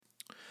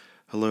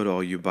Hello to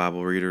all you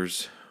Bible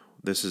readers.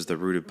 This is the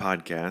Rooted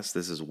Podcast.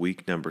 This is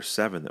week number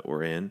 7 that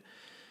we're in.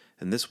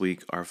 And this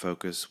week, our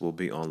focus will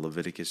be on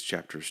Leviticus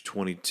chapters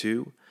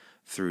 22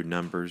 through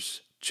Numbers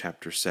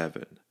chapter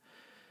 7.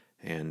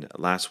 And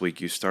last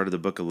week, you started the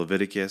book of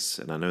Leviticus,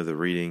 and I know the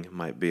reading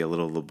might be a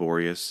little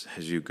laborious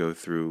as you go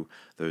through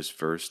those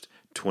first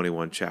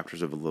 21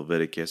 chapters of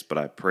Leviticus, but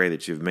I pray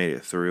that you've made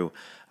it through.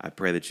 I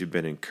pray that you've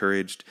been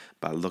encouraged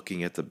by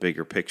looking at the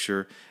bigger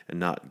picture and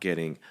not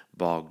getting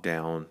bogged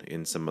down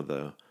in some of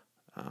the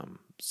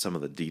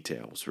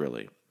details,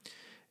 really.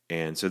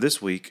 And so this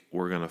week,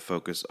 we're going to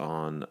focus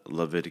on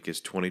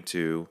Leviticus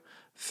 22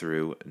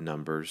 through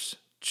Numbers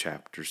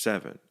chapter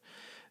 7.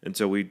 And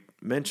so we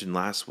mentioned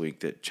last week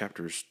that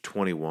chapters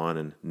 21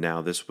 and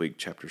now this week,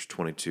 chapters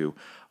 22,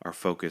 our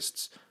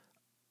focus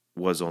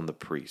was on the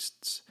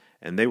priests.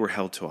 And they were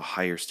held to a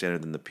higher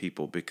standard than the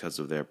people because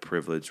of their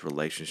privileged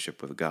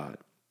relationship with God.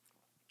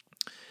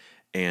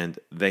 And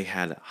they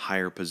had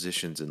higher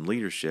positions in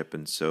leadership,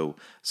 and so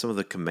some of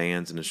the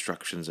commands and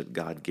instructions that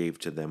God gave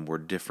to them were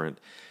different,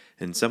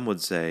 and some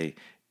would say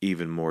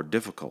even more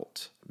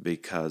difficult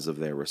because of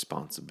their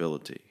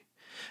responsibility.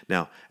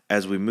 Now,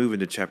 as we move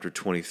into chapter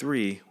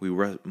 23,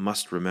 we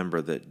must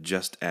remember that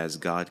just as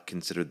God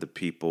considered the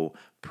people,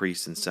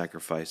 priests, and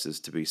sacrifices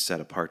to be set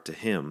apart to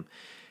Him,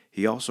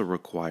 He also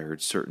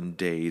required certain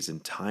days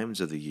and times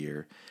of the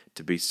year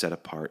to be set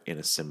apart in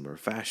a similar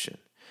fashion.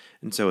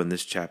 And so in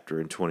this chapter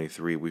in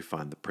 23, we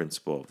find the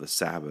principle of the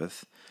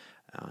Sabbath,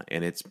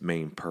 and its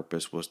main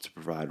purpose was to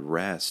provide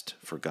rest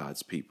for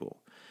God's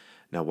people.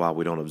 Now, while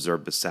we don't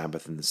observe the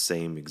Sabbath in the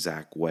same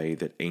exact way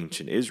that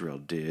ancient Israel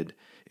did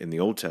in the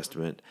Old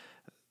Testament,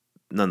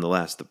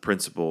 nonetheless, the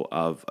principle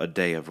of a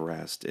day of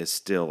rest is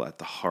still at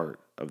the heart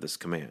of this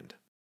command.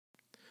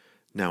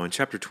 Now, in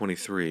chapter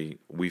 23,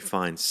 we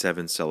find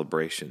 7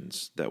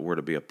 celebrations that were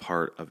to be a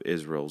part of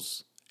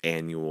Israel's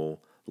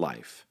annual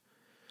life.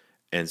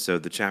 And so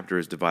the chapter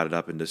is divided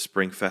up into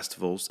spring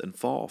festivals and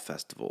fall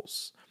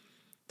festivals.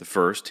 The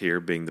first here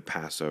being the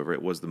Passover.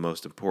 It was the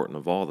most important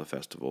of all the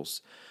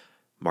festivals,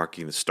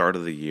 marking the start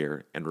of the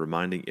year and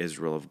reminding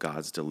Israel of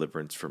God's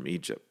deliverance from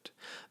Egypt.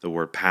 The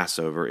word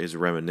Passover is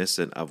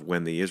reminiscent of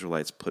when the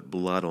Israelites put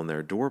blood on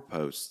their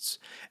doorposts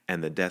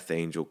and the death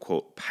angel,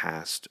 quote,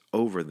 passed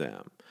over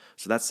them.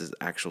 So that's the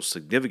actual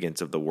significance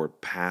of the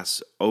word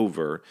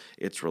Passover.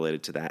 It's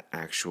related to that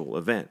actual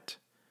event.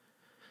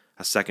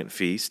 A second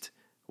feast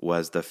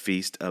was the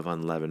Feast of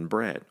Unleavened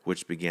Bread,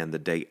 which began the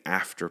day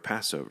after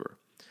Passover.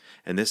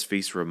 And this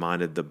feast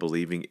reminded the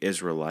believing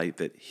Israelite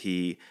that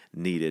he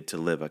needed to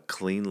live a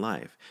clean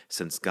life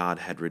since God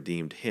had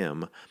redeemed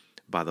him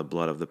by the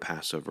blood of the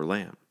Passover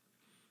lamb.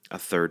 A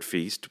third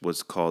feast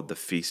was called the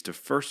Feast of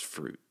First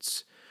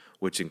Fruits,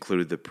 which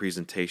included the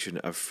presentation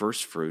of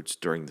first fruits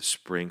during the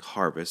spring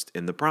harvest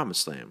in the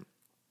Promised Land.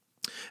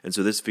 And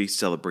so this feast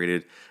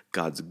celebrated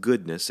God's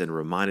goodness and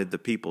reminded the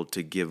people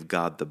to give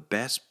God the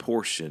best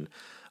portion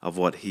of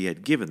what He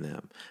had given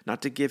them,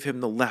 not to give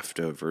Him the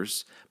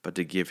leftovers, but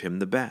to give Him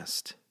the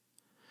best.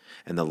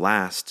 And the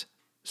last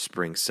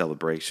spring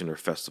celebration or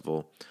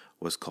festival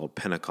was called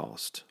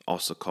Pentecost,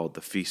 also called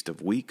the Feast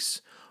of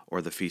Weeks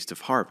or the Feast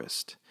of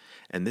Harvest.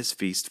 And this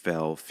feast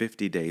fell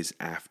 50 days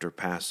after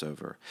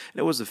Passover. And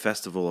it was a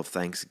festival of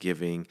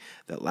thanksgiving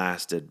that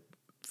lasted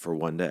for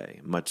one day,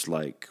 much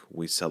like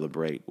we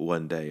celebrate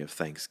one day of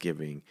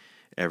Thanksgiving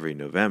every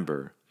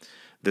November.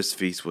 This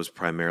feast was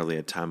primarily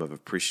a time of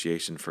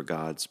appreciation for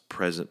God's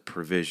present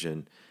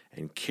provision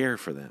and care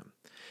for them.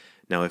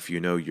 Now, if you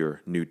know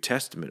your New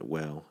Testament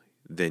well,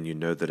 then you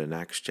know that in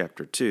Acts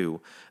chapter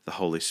 2, the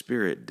Holy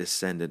Spirit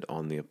descended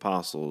on the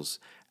apostles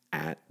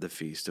at the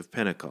Feast of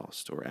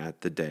Pentecost, or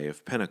at the day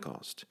of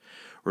Pentecost.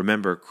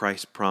 Remember,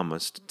 Christ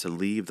promised to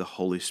leave the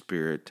Holy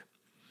Spirit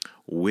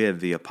with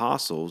the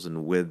apostles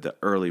and with the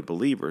early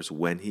believers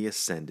when He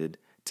ascended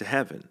to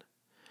heaven.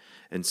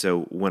 And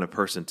so when a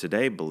person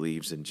today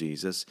believes in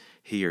Jesus,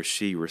 he or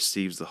she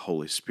receives the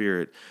Holy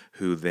Spirit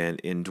who then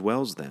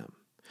indwells them.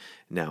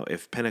 Now,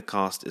 if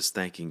Pentecost is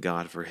thanking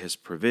God for His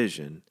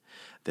provision,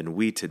 then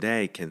we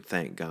today can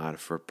thank God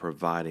for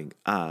providing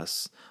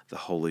us the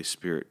Holy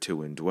Spirit to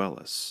indwell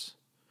us.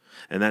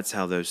 And that's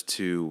how those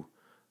two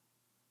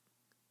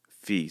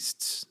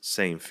feasts,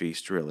 same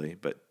feast really,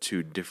 but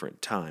 2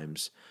 different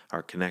times,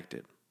 are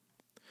connected.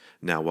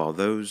 Now, while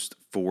those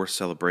 4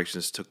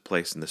 celebrations took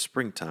place in the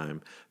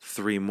springtime,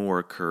 3 more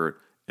occurred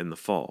in the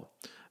fall.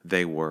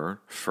 They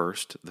were,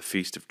 first, the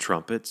Feast of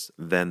Trumpets,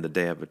 then the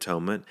Day of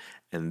Atonement,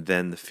 and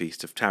then the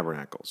Feast of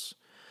Tabernacles.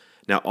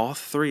 Now, all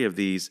 3 of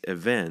these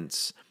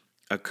events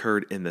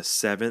occurred in the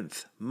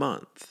 7th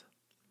month,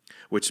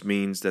 which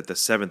means that the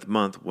 7th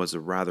month was a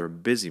rather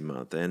busy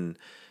month and,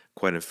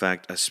 quite in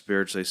fact, a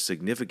spiritually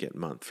significant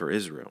month for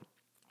Israel.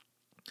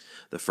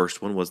 The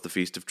first one was the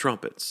Feast of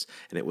Trumpets,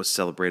 and it was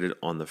celebrated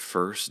on the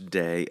first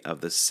day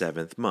of the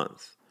 7th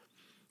month.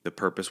 The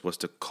purpose was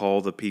to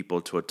call the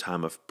people to a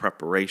time of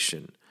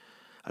preparation,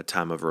 a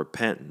time of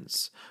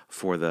repentance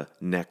for the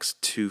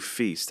next 2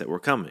 feasts that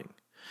were coming.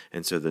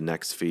 And so the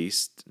next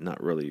feast,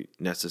 not really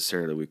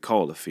necessarily we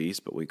call it a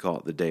feast, but we call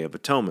it the Day of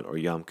Atonement or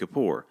Yom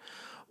Kippur,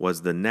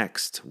 was the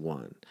next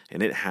one.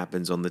 And it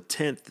happens on the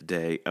 10th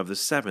day of the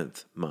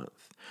 7th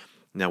month.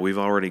 Now, we've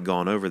already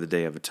gone over the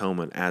Day of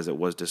Atonement as it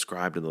was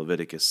described in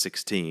Leviticus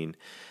 16.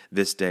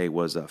 This day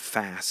was a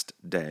fast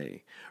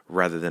day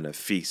rather than a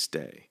feast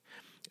day,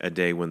 a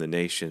day when the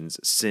nation's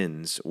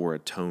sins were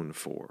atoned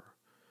for.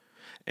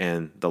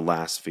 And the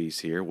last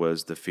feast here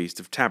was the Feast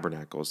of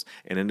Tabernacles,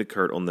 and it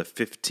occurred on the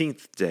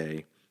 15th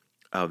day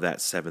of that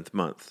 7th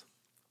month.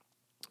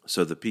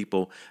 So the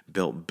people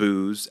built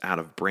booths out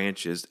of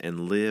branches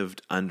and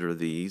lived under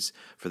these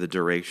for the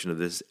duration of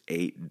this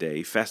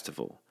 8-day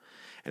festival.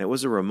 And it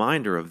was a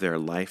reminder of their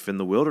life in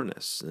the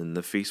wilderness, and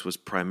the feast was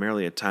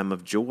primarily a time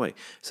of joy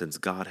since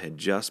God had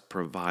just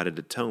provided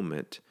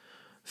atonement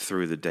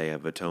through the Day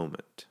of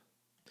Atonement.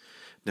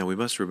 Now we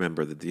must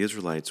remember that the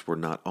Israelites were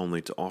not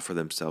only to offer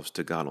themselves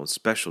to God on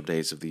special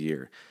days of the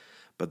year,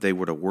 but they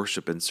were to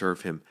worship and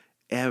serve Him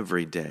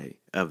every day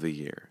of the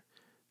year.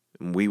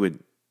 And we would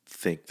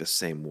think the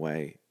same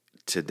way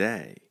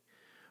today.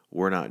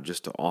 We're not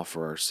just to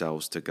offer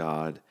ourselves to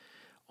God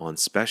on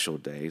special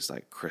days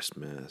like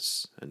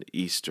Christmas and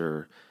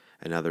Easter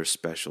and other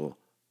special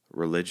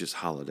religious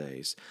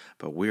holidays,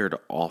 but we are to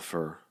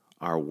offer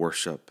our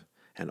worship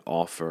and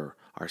offer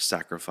our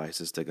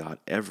sacrifices to God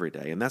every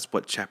day. And that's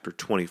what chapter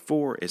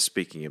 24 is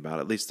speaking about,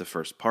 at least the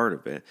first part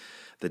of it.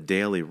 The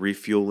daily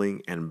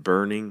refueling and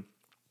burning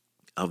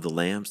of the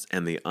lamps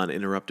and the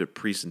uninterrupted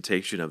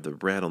presentation of the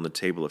bread on the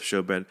table of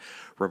showbread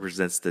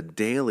represents the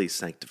daily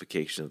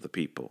sanctification of the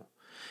people.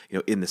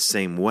 In the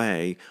same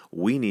way,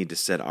 we need to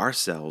set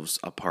ourselves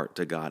apart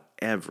to God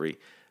every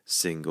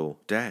single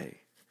day.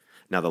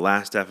 Now, the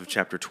last half of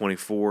chapter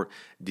 24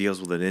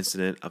 deals with an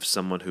incident of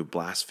someone who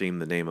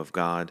blasphemed the name of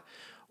God.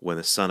 When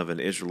the son of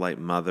an Israelite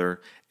mother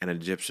and an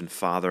Egyptian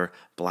father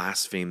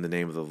blasphemed the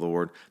name of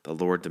the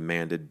Lord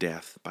demanded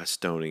death by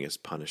stoning as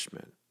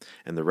punishment.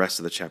 And the rest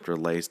of the chapter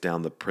lays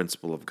down the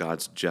principle of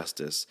God's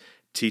justice,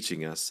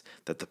 teaching us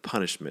that the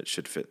punishment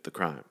should fit the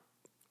crime.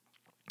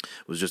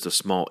 It was just a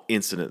small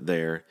incident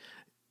there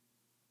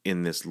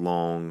in this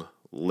long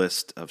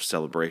list of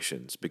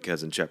celebrations,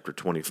 because in chapter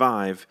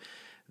 25,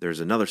 there's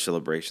another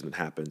celebration that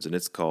happens, and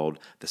it's called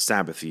the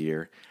Sabbath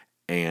year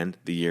and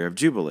the year of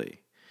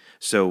Jubilee.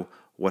 So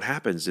what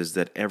happens is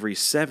that every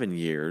 7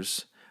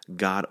 years,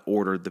 God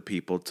ordered the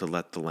people to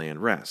let the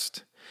land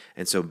rest.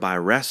 And so by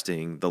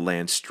resting, the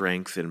land's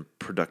strength and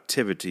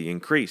productivity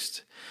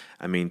increased.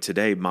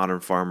 Today, modern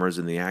farmers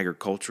in the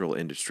agricultural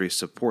industry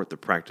support the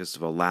practice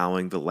of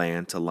allowing the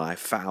land to lie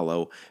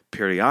fallow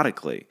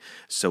periodically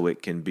so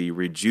it can be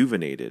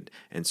rejuvenated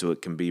and so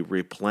it can be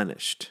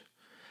replenished.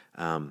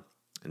 Now,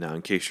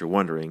 in case you're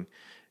wondering,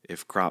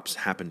 if crops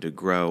happened to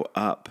grow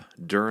up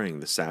during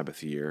the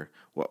Sabbath year,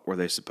 what were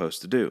they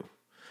supposed to do?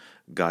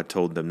 God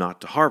told them not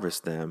to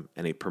harvest them,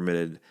 and He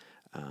permitted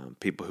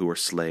people who were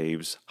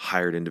slaves,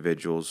 hired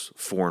individuals,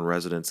 foreign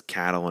residents,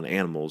 cattle, and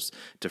animals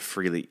to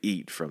freely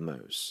eat from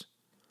those.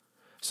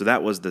 So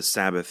that was the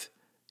Sabbath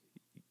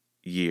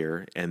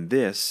year, and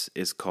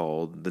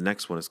the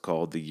next one is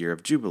called the year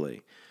of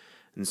Jubilee.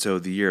 And so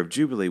the year of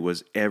Jubilee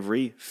was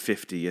every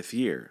 50th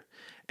year.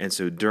 And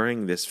so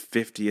during this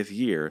 50th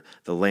year,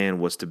 the land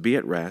was to be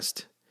at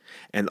rest,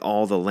 and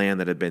all the land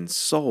that had been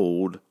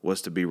sold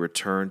was to be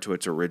returned to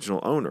its original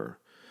owner.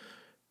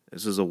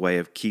 This was a way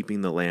of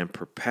keeping the land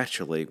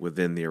perpetually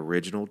within the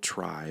original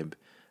tribe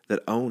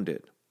that owned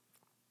it.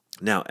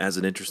 Now, as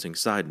an interesting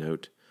side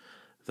note,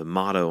 the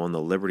motto on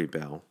the Liberty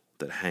Bell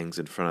that hangs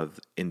in front of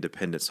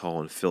Independence Hall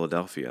in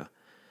Philadelphia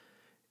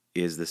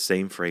is the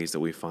same phrase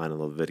that we find in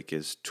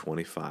Leviticus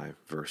 25,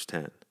 verse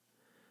 10.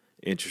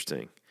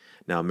 Interesting.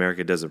 Now,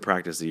 America doesn't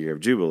practice the year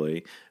of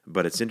Jubilee,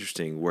 but it's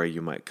interesting where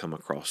you might come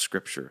across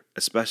Scripture,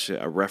 especially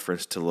a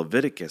reference to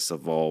Leviticus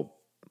of all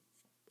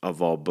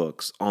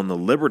books, on the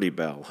Liberty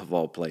Bell of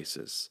all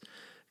places.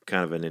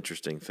 Kind of an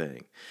interesting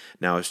thing.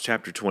 Now, as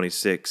chapter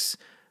 26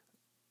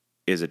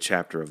 is a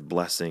chapter of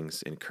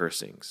blessings and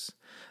cursings.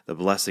 The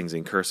blessings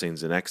and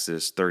cursings in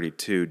Exodus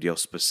 32 deal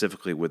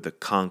specifically with the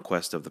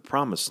conquest of the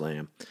Promised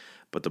Land,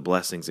 but the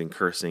blessings and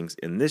cursings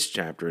in this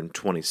chapter, in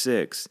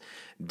 26,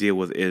 deal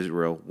with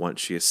Israel once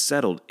she is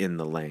settled in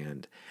the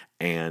land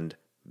and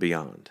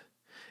beyond.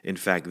 In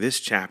fact, this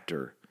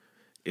chapter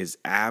is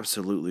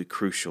absolutely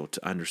crucial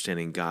to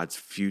understanding God's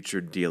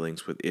future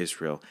dealings with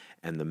Israel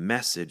and the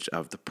message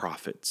of the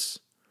prophets.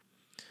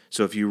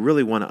 So if you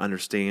really want to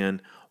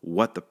understand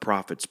what the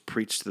prophets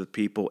preached to the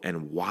people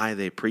and why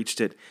they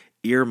preached it,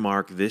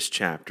 earmark this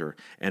chapter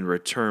and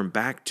return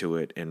back to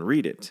it and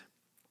read it.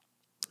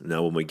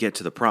 Now, when we get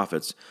to the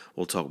prophets,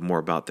 we'll talk more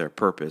about their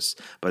purpose.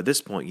 But at this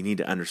point, you need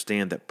to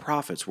understand that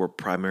prophets were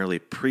primarily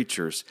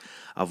preachers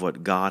of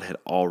what God had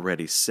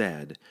already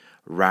said,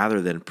 rather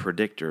than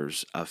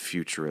predictors of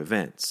future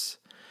events.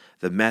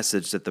 The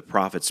message that the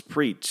prophets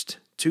preached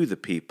to the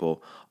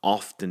people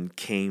often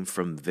came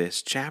from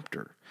this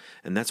chapter,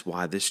 and that's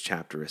why this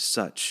chapter is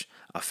such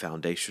a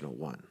foundational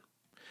one.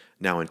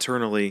 Now,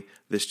 internally,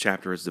 this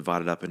chapter is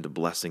divided up into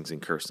blessings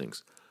and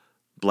cursings.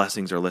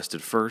 Blessings are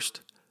listed first,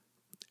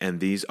 and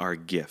these are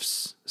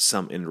gifts,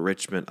 some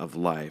enrichment of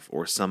life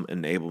or some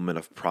enablement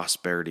of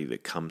prosperity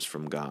that comes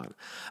from God.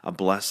 A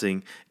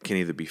blessing can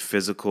either be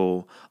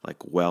physical,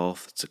 like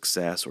wealth,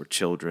 success, or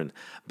children,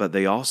 but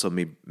they also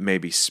may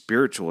be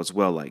spiritual as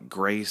well, like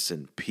grace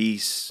and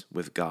peace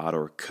with God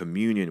or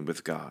communion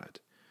with God.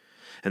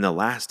 And the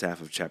last half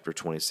of chapter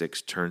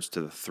 26 turns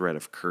to the threat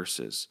of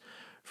curses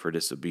for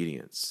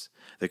disobedience.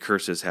 The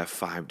curses have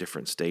 5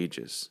 different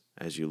stages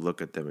as you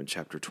look at them in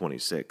chapter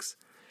 26.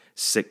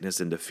 Sickness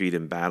and defeat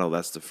in battle,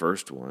 that's the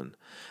first one.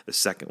 The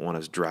second one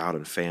is drought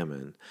and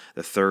famine.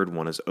 The third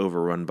one is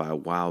overrun by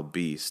wild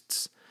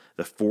beasts.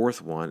 The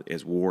fourth one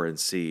is war and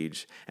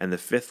siege. And the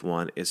fifth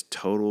one is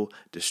total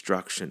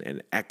destruction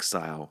and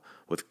exile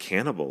with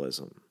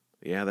cannibalism.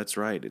 Yeah, that's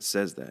right, it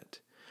says that.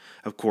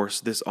 Of course,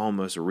 this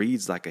almost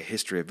reads like a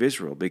history of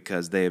Israel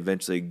because they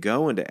eventually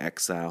go into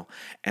exile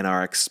and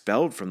are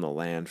expelled from the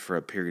land for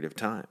a period of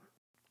time.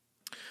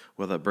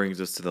 Well, that brings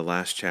us to the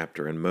last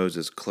chapter, and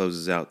Moses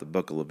closes out the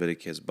book of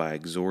Leviticus by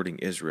exhorting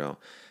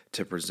Israel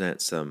to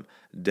present some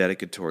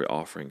dedicatory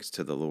offerings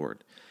to the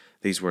Lord.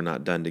 These were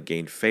not done to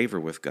gain favor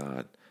with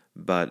God,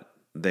 but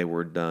they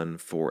were done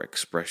for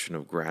expression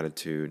of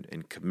gratitude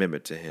and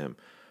commitment to Him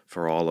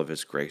for all of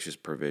His gracious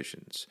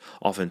provisions.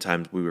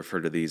 Oftentimes we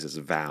refer to these as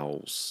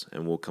vows,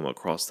 and we'll come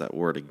across that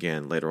word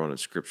again later on in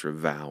Scripture,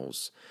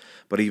 vows.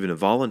 But even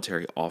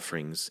voluntary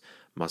offerings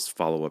must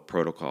follow a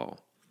protocol.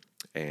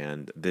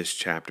 And this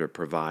chapter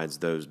provides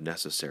those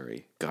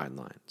necessary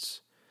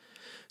guidelines.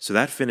 So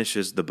that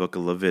finishes the book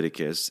of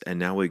Leviticus, and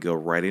now we go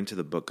right into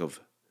the book of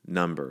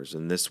Numbers.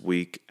 And this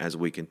week, as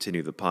we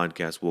continue the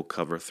podcast, we'll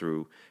cover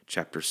through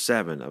chapter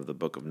 7 of the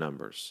book of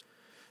Numbers.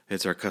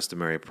 It's our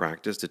customary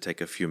practice to take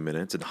a few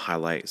minutes and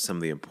highlight some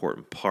of the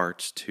important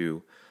parts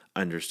to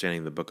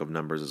understanding the book of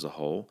Numbers as a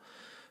whole.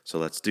 So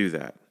let's do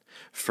that.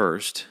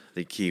 First,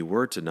 the key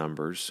word to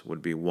Numbers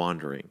would be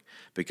wandering,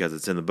 because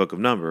it's in the book of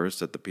Numbers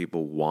that the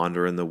people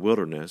wander in the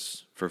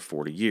wilderness for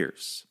 40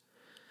 years.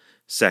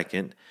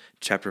 Second,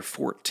 chapter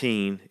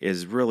 14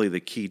 is really the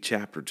key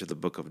chapter to the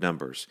book of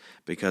Numbers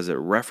because it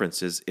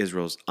references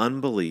Israel's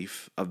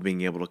unbelief of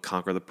being able to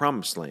conquer the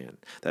promised land.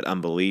 That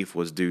unbelief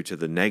was due to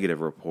the negative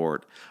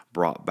report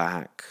brought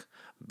back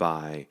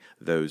by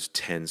those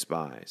 10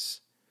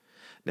 spies.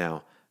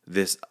 Now,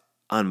 this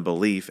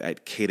unbelief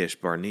at Kadesh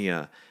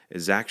Barnea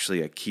is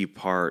actually a key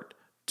part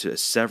to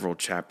several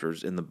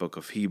chapters in the book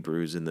of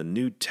Hebrews in the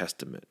New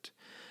Testament.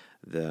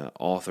 The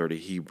author to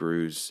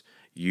Hebrews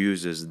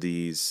uses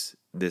this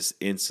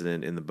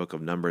incident in the book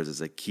of Numbers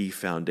as a key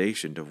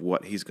foundation to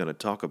what he's going to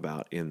talk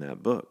about in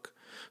that book.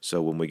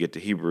 So when we get to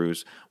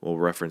Hebrews, we'll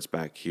reference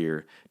back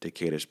here to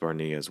Kadesh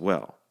Barnea as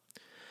well.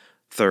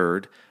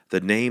 Third,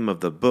 the name of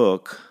the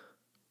book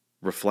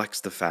reflects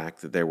the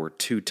fact that there were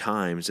 2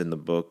 times in the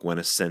book when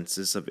a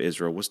census of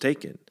Israel was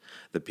taken.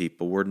 The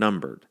people were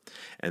numbered.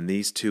 And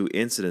these 2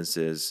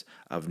 incidences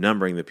of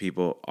numbering the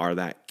people are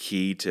that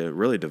key to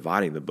really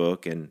dividing the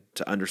book and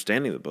to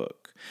understanding the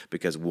book.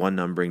 Because one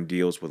numbering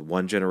deals with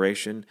one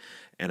generation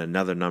and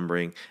another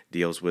numbering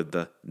deals with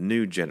the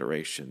new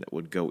generation that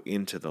would go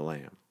into the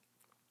land.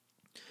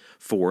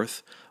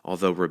 Fourth,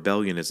 although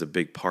rebellion is a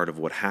big part of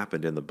what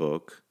happened in the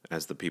book,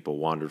 as the people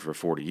wandered for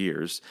 40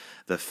 years,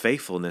 the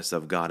faithfulness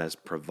of God as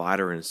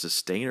provider and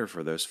sustainer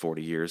for those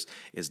 40 years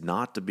is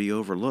not to be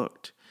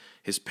overlooked.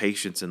 His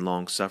patience and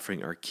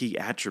long-suffering are key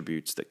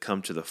attributes that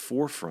come to the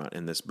forefront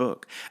in this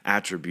book,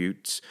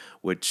 attributes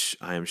which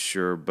I am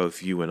sure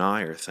both you and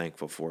I are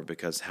thankful for,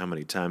 because how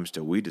many times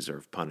do we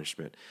deserve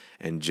punishment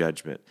and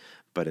judgment,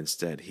 but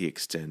instead He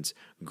extends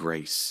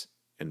grace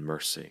and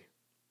mercy.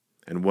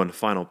 And one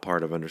final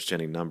part of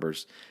understanding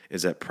Numbers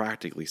is that,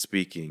 practically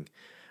speaking,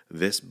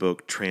 this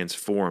book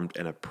transformed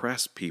an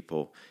oppressed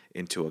people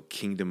into a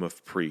kingdom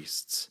of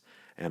priests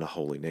and a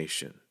holy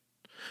nation.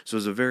 So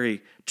it's a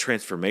very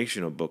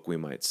transformational book, we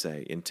might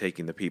say, in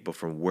taking the people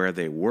from where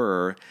they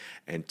were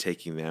and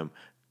taking them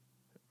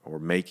or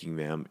making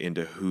them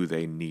into who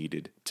they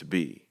needed to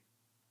be.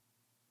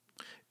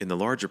 In the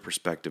larger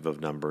perspective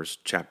of Numbers,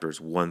 chapters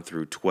 1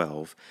 through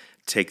 12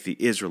 take the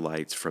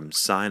Israelites from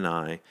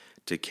Sinai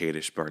to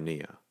Kadesh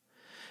Barnea.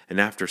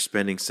 And after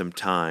spending some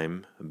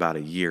time, about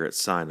a year at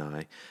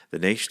Sinai, the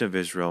nation of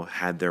Israel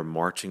had their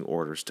marching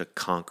orders to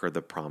conquer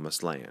the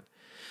promised land.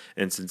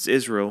 And since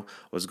Israel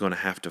was going to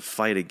have to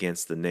fight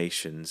against the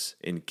nations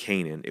in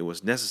Canaan, it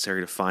was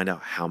necessary to find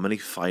out how many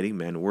fighting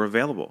men were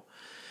available.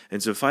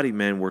 And so fighting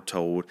men, we're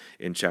told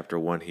in chapter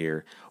 1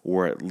 here,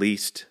 were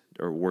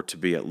to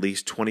be at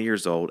least 20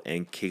 years old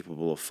and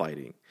capable of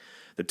fighting.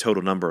 The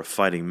total number of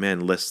fighting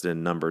men listed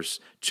in Numbers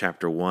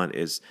chapter 1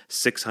 is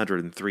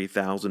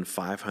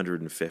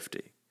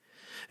 603,550.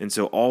 And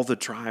so all the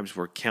tribes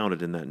were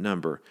counted in that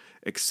number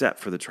except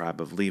for the tribe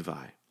of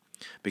Levi,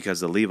 because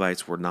the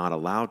Levites were not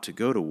allowed to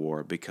go to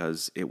war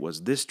because it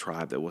was this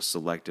tribe that was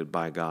selected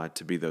by God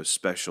to be those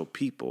special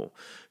people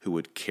who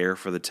would care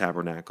for the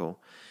tabernacle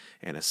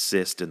and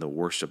assist in the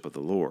worship of the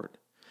Lord.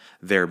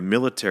 Their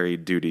military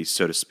duty,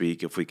 so to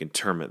speak, if we can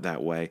term it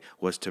that way,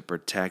 was to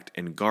protect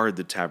and guard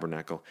the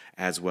tabernacle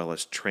as well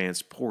as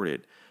transport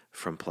it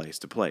from place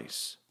to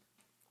place.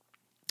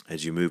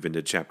 As you move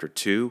into chapter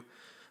 2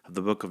 of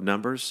the book of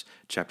Numbers,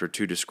 chapter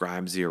 2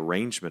 describes the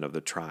arrangement of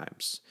the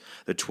tribes.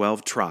 The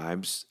 12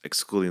 tribes,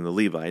 excluding the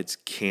Levites,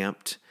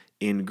 camped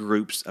in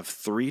groups of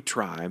 3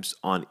 tribes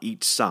on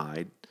each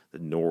side, the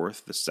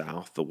north, the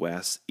south, the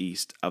west,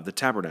 east of the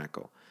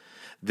tabernacle.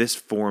 This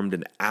formed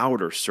an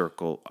outer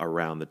circle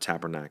around the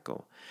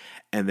tabernacle.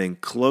 And then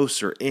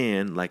closer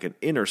in, like an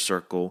inner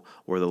circle,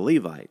 were the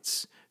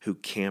Levites, who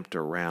camped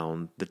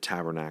around the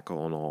tabernacle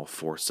on all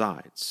 4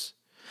 sides.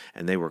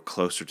 And they were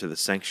closer to the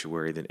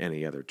sanctuary than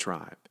any other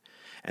tribe.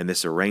 And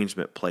this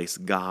arrangement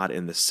placed God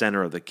in the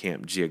center of the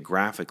camp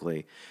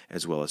geographically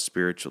as well as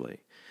spiritually.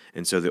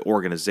 And so the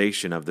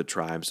organization of the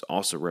tribes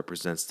also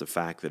represents the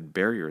fact that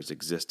barriers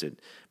existed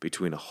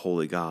between a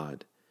holy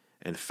God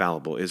and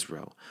fallible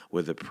Israel,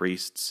 with the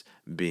priests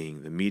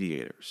being the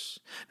mediators.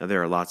 Now,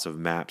 there are lots of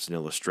maps and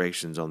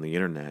illustrations on the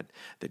internet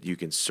that you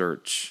can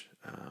search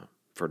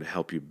for to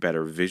help you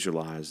better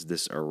visualize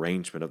this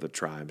arrangement of the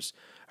tribes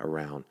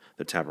around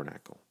the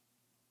tabernacle.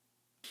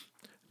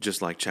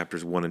 Just like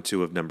chapters 1 and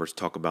 2 of Numbers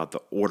talk about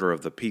the order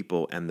of the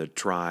people and the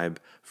tribe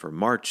for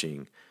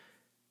marching,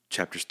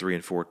 chapters 3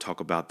 and 4 talk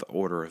about the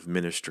order of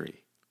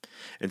ministry.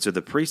 And so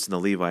the priests and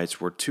the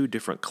Levites were 2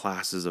 different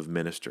classes of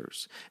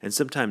ministers. And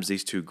sometimes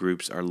these 2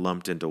 groups are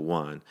lumped into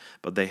one,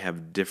 but they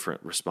have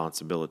different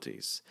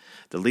responsibilities.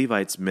 The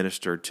Levites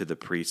ministered to the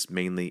priests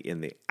mainly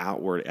in the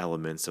outward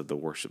elements of the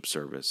worship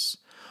service,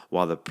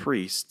 while the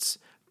priests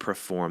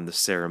performed the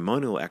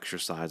ceremonial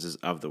exercises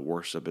of the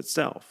worship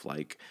itself,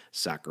 like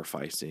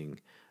sacrificing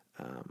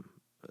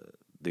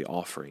the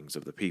offerings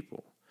of the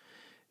people.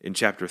 In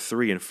chapter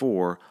 3 and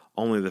 4,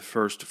 only the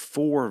first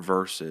 4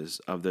 verses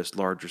of this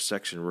larger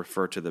section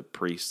refer to the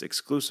priests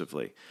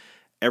exclusively.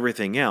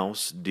 Everything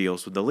else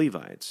deals with the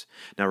Levites.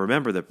 Now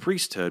remember, the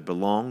priesthood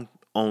belonged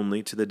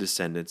only to the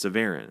descendants of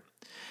Aaron,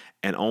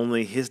 and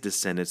only his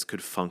descendants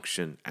could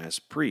function as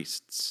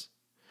priests.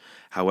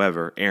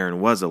 However, Aaron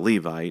was a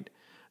Levite,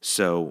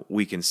 so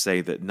we can say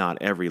that not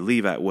every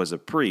Levite was a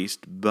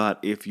priest, but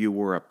if you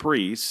were a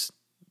priest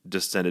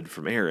descended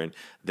from Aaron,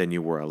 then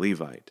you were a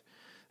Levite.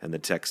 And the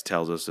text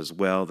tells us as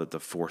well that the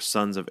 4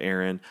 sons of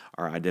Aaron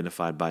are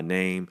identified by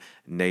name: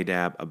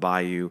 Nadab,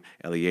 Abihu,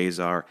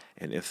 Eleazar,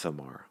 and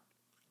Ithamar.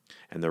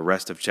 And the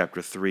rest of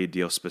chapter 3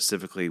 deals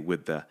specifically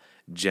with the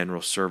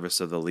general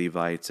service of the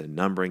Levites and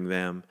numbering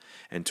them.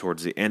 And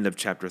towards the end of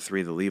chapter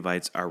 3, the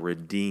Levites are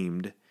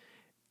redeemed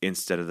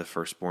instead of the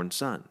firstborn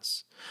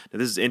sons. Now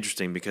this is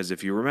interesting because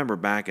if you remember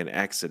back in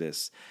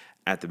Exodus,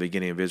 at the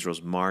beginning of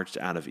Israel's march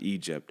out of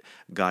Egypt,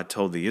 God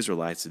told the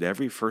Israelites that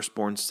every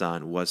firstborn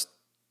son was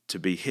to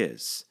be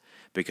his,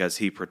 because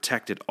he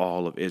protected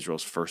all of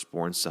Israel's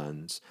firstborn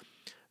sons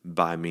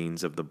by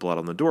means of the blood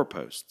on the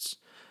doorposts.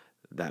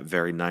 That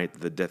very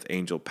night the death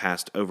angel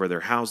passed over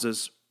their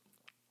houses,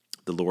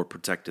 the Lord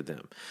protected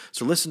them.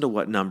 So listen to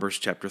what Numbers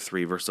chapter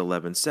 3 verse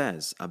 11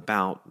 says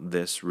about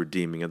this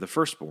redeeming of the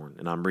firstborn.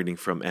 And I'm reading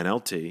from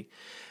NLT.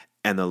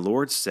 And the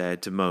Lord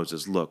said to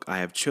Moses, "Look, I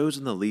have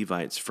chosen the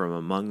Levites from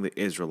among the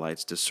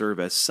Israelites to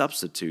serve as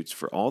substitutes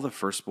for all the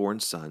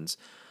firstborn sons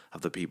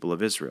of the people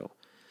of Israel.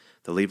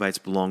 The Levites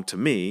belong to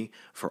me,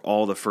 for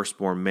all the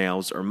firstborn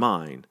males are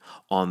mine.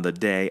 On the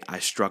day I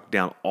struck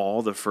down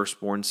all the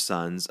firstborn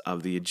sons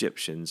of the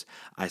Egyptians,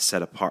 I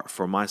set apart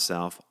for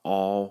myself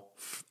all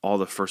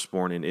the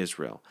firstborn in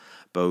Israel,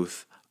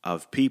 both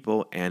of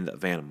people and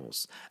of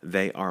animals.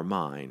 They are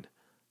mine.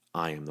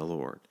 I am the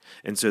Lord."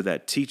 And so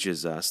that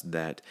teaches us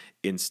that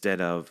instead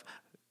of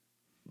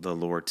the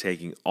Lord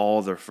taking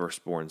all the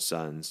firstborn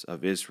sons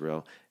of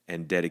Israel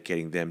and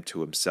dedicating them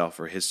to himself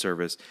for his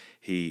service,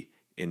 he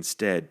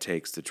instead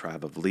takes the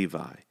tribe of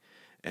Levi,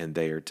 and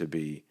they are to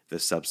be the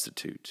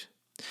substitute.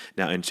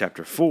 Now in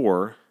chapter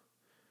 4,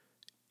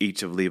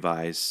 each of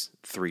Levi's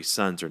 3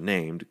 sons are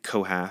named: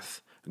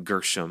 Kohath,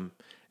 Gershom,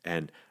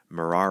 and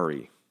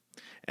Merari,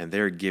 and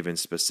they're given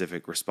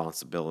specific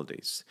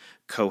responsibilities.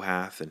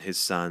 Kohath and his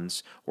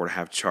sons were to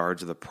have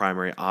charge of the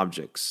primary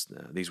objects.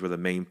 These were the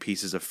main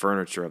pieces of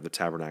furniture of the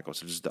tabernacle,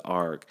 such as the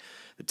ark,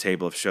 the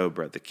table of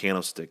showbread, the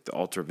candlestick, the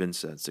altar of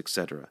incense,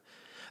 etc.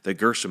 The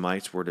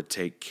Gershomites were to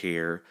take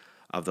care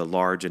of the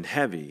large and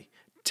heavy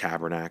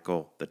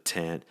tabernacle, the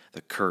tent, the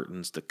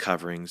curtains, the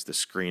coverings, the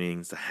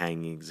screenings, the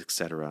hangings,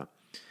 etc.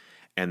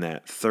 And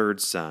that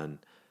 3rd son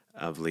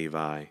of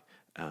Levi,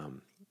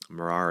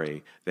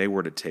 Merari, they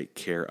were to take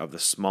care of the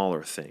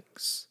smaller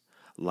things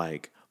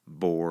like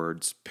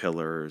boards,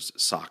 pillars,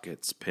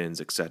 sockets,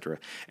 pins, etc.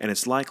 And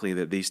it's likely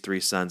that these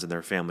 3 sons and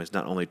their families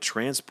not only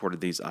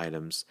transported these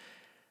items,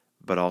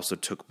 but also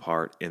took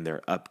part in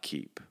their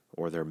upkeep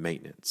or their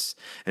maintenance.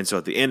 And so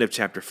at the end of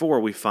chapter 4,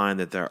 we find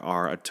that there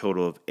are a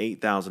total of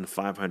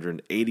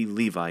 8,580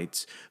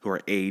 Levites who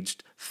are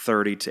aged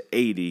 30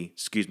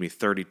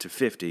 to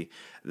 50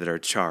 that are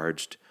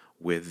charged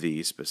with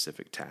these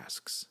specific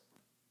tasks.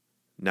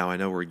 Now I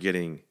know we're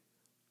getting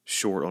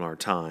short on our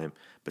time,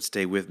 But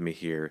stay with me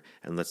here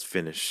and let's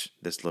finish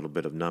this little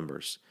bit of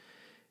Numbers.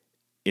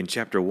 In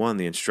chapter 1,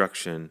 the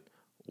instruction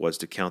was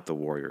to count the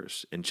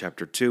warriors. In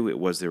chapter 2, it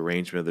was the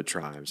arrangement of the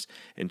tribes.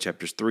 In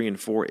chapters 3 and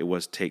 4, it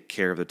was take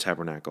care of the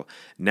tabernacle.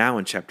 Now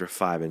in chapter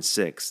 5 and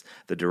 6,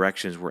 the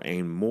directions were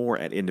aimed more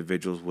at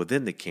individuals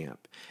within the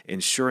camp,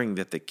 ensuring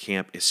that the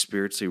camp is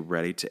spiritually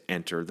ready to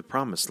enter the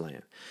promised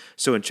land.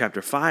 So in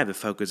chapter 5, the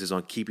focus is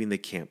on keeping the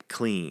camp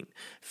clean.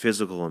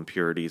 Physical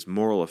impurities,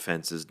 moral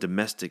offenses,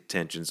 domestic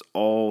tensions,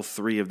 all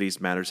three of these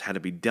matters had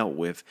to be dealt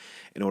with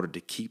in order to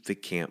keep the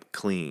camp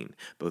clean,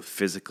 both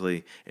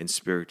physically and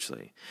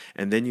spiritually.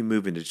 And then you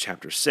move into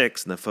chapter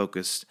 6, and the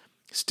focus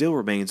still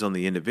remains on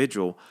the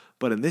individual,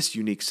 but in this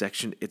unique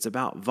section, it's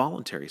about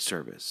voluntary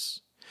service.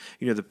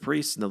 The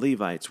priests and the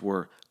Levites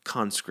were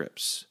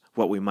conscripts,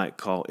 what we might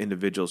call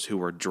individuals who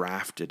were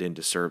drafted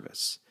into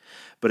service.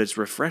 But it's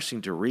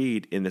refreshing to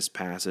read in this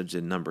passage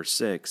in number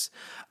 6,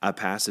 a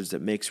passage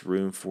that makes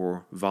room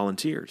for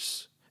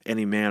volunteers.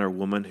 Any man or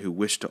woman who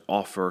wished to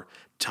offer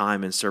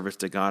time and service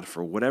to God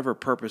for whatever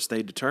purpose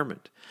they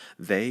determined,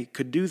 they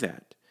could do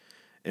that.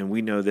 And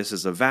we know this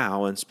is a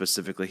vow, and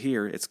specifically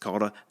here, it's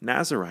called a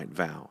Nazirite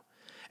vow.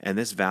 And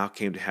this vow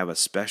came to have a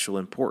special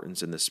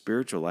importance in the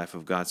spiritual life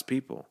of God's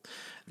people.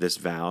 This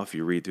vow, if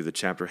you read through the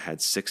chapter,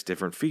 had 6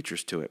 different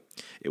features to it.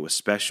 It was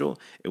special,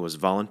 it was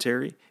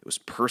voluntary, it was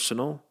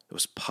personal, it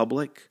was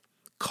public,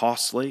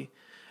 costly,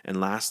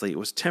 and lastly, it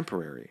was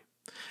temporary.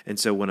 And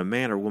so when a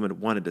man or woman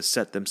wanted to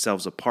set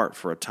themselves apart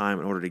for a time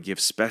in order to give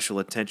special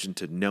attention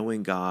to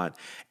knowing God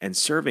and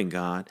serving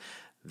God,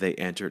 they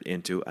entered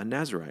into a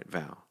Nazirite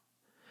vow.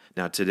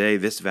 Now today,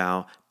 this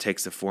vow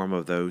takes the form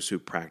of those who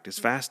practice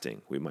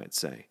fasting, we might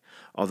say.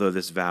 Although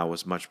this vow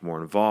was much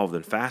more involved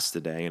than fast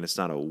today, and it's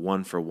not a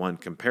one-for-one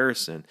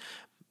comparison,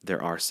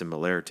 there are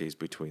similarities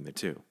between the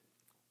two.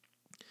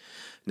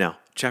 Now,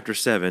 chapter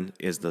 7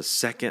 is the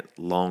second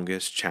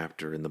longest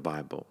chapter in the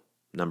Bible.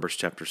 Numbers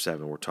chapter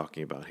 7 we're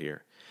talking about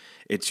here.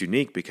 It's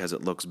unique because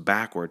it looks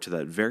backward to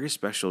that very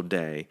special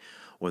day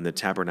when the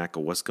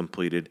tabernacle was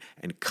completed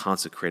and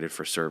consecrated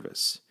for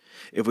service.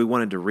 If we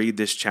wanted to read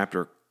this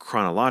chapter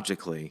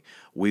chronologically,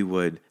 we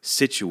would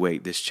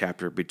situate this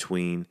chapter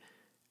between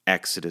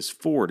Exodus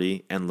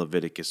 40 and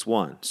Leviticus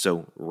 1,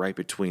 so right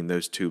between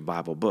those two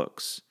Bible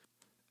books.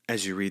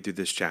 As you read through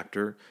this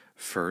chapter,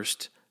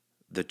 first,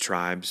 the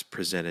tribes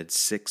presented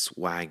 6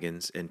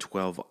 wagons and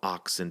 12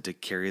 oxen to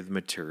carry the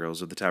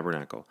materials of the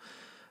tabernacle.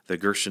 The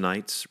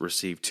Gershonites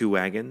received 2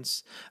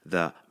 wagons,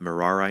 the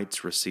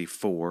Merarites received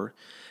 4,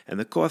 and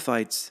the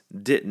Kohathites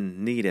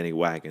didn't need any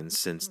wagons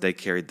since they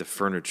carried the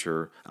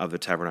furniture of the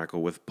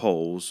tabernacle with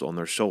poles on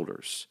their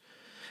shoulders.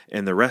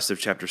 And the rest of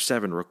chapter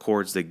 7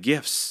 records the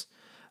gifts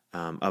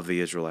of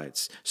the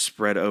Israelites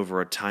spread over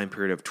a time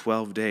period of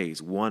 12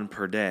 days, 1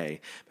 per day,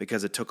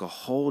 because it took a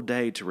whole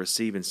day to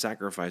receive and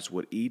sacrifice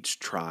what each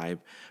tribe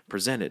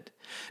presented.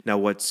 Now,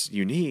 what's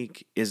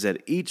unique is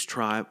that each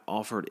tribe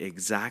offered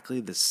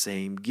exactly the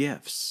same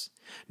gifts.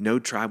 No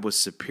tribe was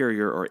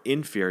superior or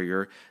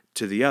inferior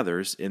to the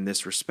others in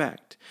this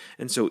respect.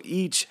 And so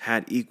each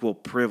had equal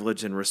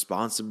privilege and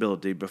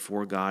responsibility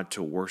before God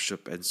to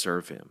worship and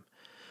serve Him.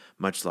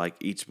 Much like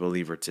each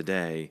believer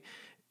today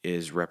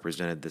is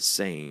represented the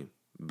same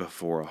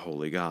before a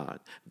holy God.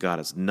 God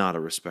is not a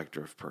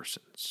respecter of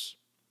persons.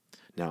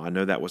 Now, I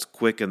know that was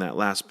quick in that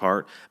last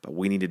part, but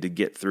we needed to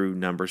get through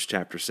Numbers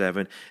chapter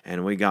 7,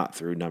 and we got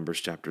through Numbers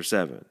chapter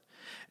 7.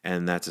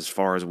 And that's as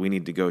far as we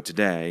need to go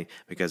today,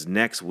 because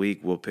next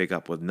week we'll pick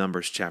up with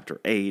Numbers chapter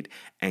 8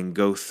 and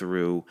go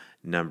through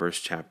Numbers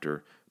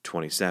chapter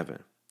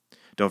 27.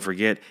 Don't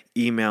forget,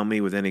 email me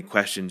with any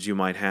questions you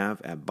might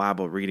have at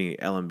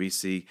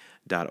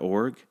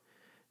BibleReading@lmbc.org.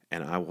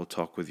 And I will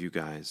talk with you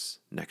guys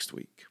next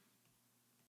week.